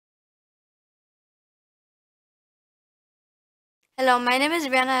Hello, my name is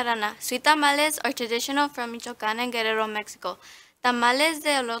Brianna Arana. Sweet tamales are traditional from Michoacan and Guerrero, Mexico. Tamales de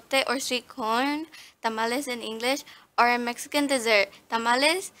elote or sweet corn, tamales in English, are a Mexican dessert.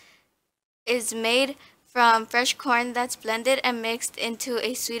 Tamales is made from fresh corn that's blended and mixed into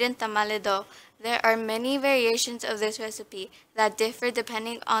a sweetened tamale dough. There are many variations of this recipe that differ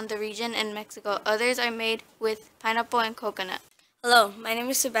depending on the region in Mexico. Others are made with pineapple and coconut. Hello, my name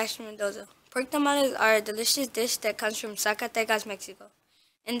is Sebastian Mendoza. Pork tamales are a delicious dish that comes from Zacatecas, Mexico.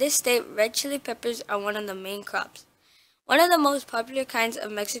 In this state, red chili peppers are one of the main crops. One of the most popular kinds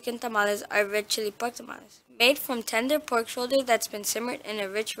of Mexican tamales are red chili pork tamales, made from tender pork shoulder that's been simmered in a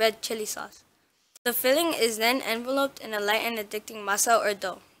rich red chili sauce. The filling is then enveloped in a light and addicting masa or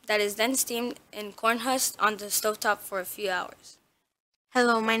dough that is then steamed in corn husks on the stovetop for a few hours.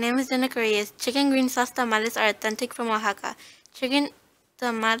 Hello, my name is Dana Correas. Chicken green sauce tamales are authentic from Oaxaca. Chicken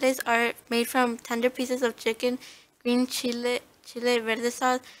tamales are made from tender pieces of chicken, green chile verde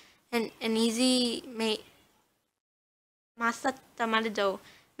sauce, and an easy made masa tamale dough.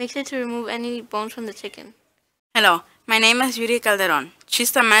 Mix it to remove any bones from the chicken. Hello, my name is Yuri Calderon.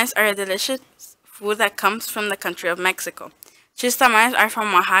 Cheese tamales are a delicious food that comes from the country of Mexico. Cheese tamales are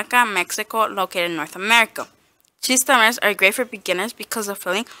from Oaxaca, Mexico, located in North America. Cheese tamales are great for beginners because the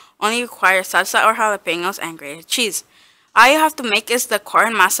filling only requires salsa or jalapenos and grated cheese. All you have to make is the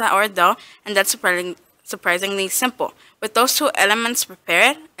corn masa or dough, and that's surprisingly simple. With those two elements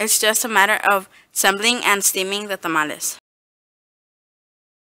prepared, it's just a matter of assembling and steaming the tamales.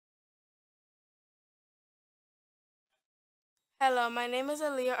 Hello, my name is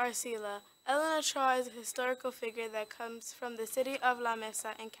Aaliyah Arcila. Ellen Ochoa is a historical figure that comes from the city of La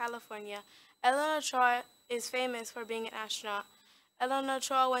Mesa in California. Ellen Ochoa is famous for being an astronaut. Ellen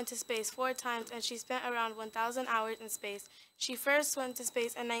Ochoa went to space 4 times and she spent around 1,000 hours in space. She first went to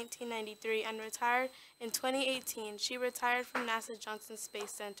space in 1993 and retired in 2018. She retired from NASA's Johnson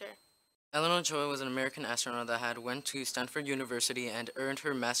Space Center. Ellen Ochoa was an American astronaut that had went to Stanford University and earned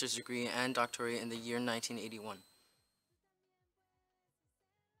her master's degree and doctorate in the year 1981.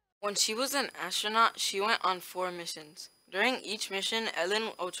 When she was an astronaut, she went on 4 missions. During each mission, Ellen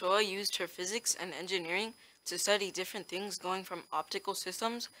Ochoa used her physics and engineering to study different things, going from optical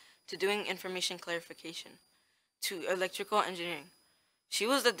systems to doing information clarification to electrical engineering. She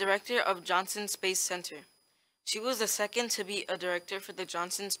was the director of Johnson Space Center. She was the second to be a director for the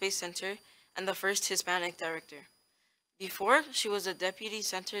Johnson Space Center and the first Hispanic director. Before, she was a deputy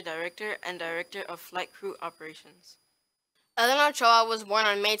center director and director of flight crew operations. Ellen Ochoa was born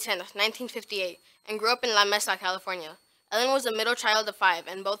on May 10, 1958, and grew up in La Mesa, California. Ellen was the middle child of 5,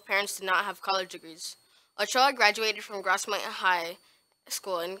 and both parents did not have college degrees. Ochoa graduated from Grossmont High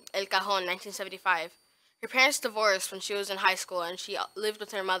School in El Cajon in 1975. Her parents divorced when she was in high school, and she lived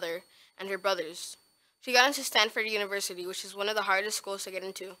with her mother and her brothers. She got into Stanford University, which is one of the hardest schools to get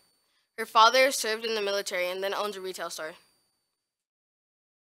into. Her father served in the military and then owns a retail store.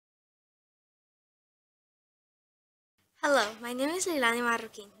 Hello, my name is Leilani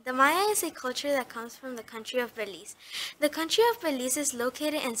Marroquin. The Maya is a culture that comes from the country of Belize. The country of Belize is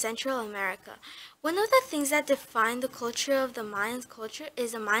located in Central America. One of the things that define the culture of the Mayan culture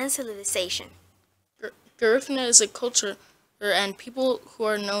is the Mayan civilization. Garifuna is a culture and people who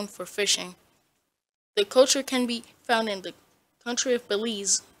are known for fishing. The culture can be found in the country of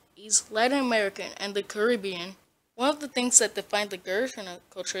Belize, Latin America, and the Caribbean. One of the things that define the Garifuna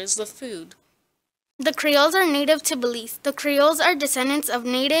culture is the food. The Creoles are native to Belize. The Creoles are descendants of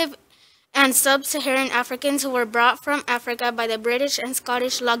native and sub-Saharan Africans who were brought from Africa by the British and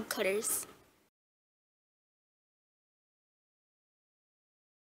Scottish log cutters.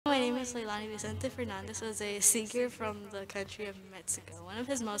 My name is Leilani Vicente Fernandez. Is a singer from the country of Mexico. One of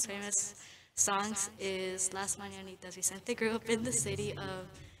his most famous songs is Las Mañanitas. Vicente grew up in the city of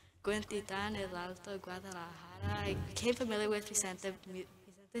Cuentitan, El Alto, Guadalajara. I became familiar with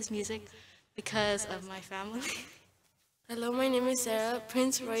Vicente's music because of my family. Hello, my name is Sarah.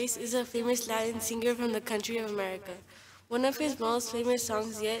 Prince Royce is a famous Latin singer from the country of America. One of his most famous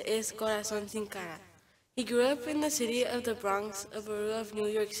songs yet is Corazón Sin Cara. He grew up in the city of the Bronx, a borough of New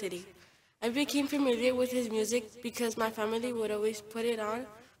York City. I became familiar with his music because my family would always put it on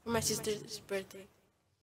for my sister's birthday.